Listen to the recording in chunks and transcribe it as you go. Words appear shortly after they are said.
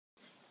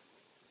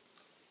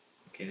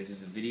Okay, this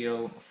is a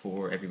video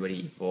for everybody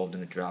involved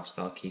in the draft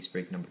style case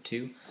break number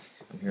 2.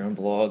 I'm here on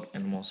blog,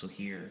 and I'm also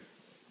here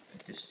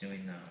just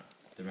doing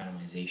the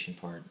randomization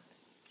part.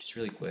 Just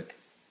really quick.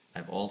 I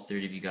have all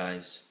 30 of you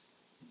guys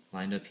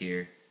lined up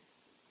here.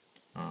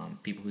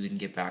 People who didn't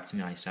get back to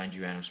me, I assigned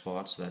you random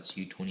spots, so that's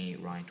you 28,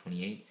 Ryan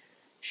 28,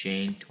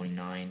 Shane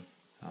 29,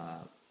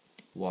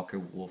 Walker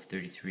Wolf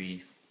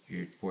 33,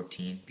 you're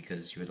 14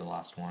 because you were the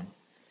last one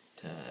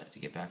to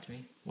get back to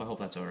me. Well, I hope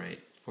that's alright.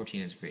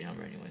 14 is a great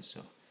number anyway, so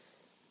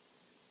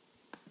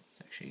it's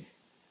actually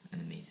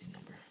an amazing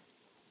number.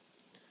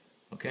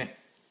 Okay,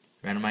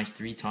 randomize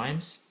 3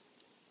 times.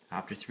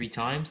 After 3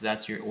 times,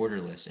 that's your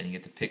order list, and you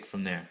get to pick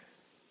from there.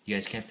 You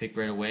guys can't pick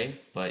right away,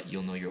 but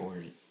you'll know your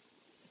order.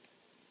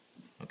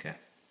 Okay,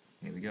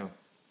 here we go.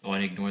 Oh,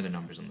 and ignore the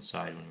numbers on the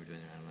side when we're doing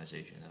the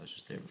randomization. That was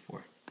just there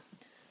before.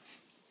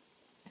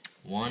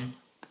 1,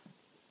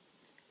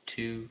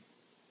 2,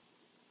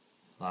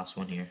 last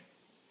one here.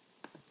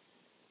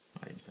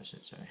 Oh, I didn't press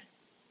it, sorry.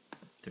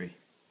 3.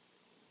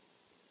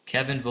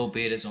 Kevin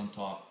Vobeta's on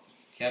top.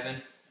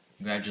 Kevin,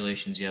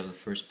 congratulations, you have the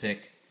first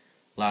pick.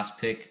 Last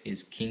pick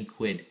is King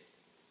Quid.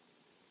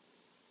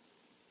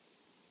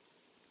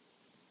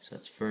 So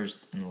that's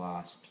first and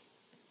last.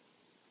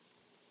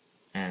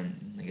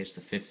 And I guess the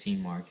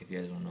 15 mark, if you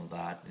guys don't know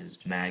that, is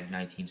Mag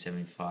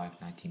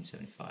 1975,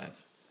 1975.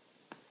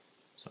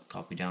 So I'll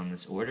copy down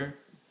this order.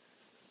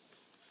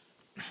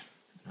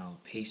 And I'll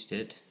paste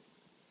it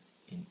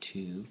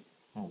into,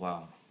 oh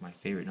wow, my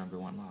favorite number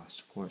went last,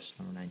 of course,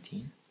 number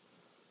 19.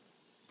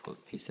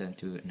 Paste that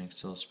into an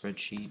Excel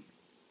spreadsheet.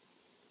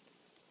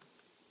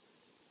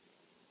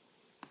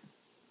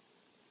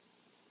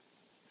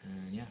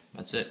 And yeah,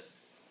 that's it.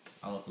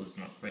 I'll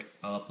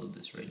upload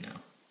this right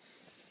now.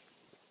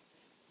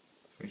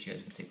 First, you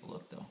guys can take a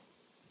look though.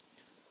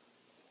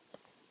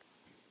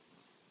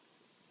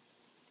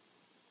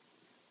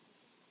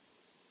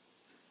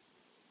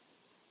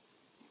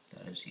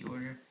 That is the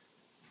order.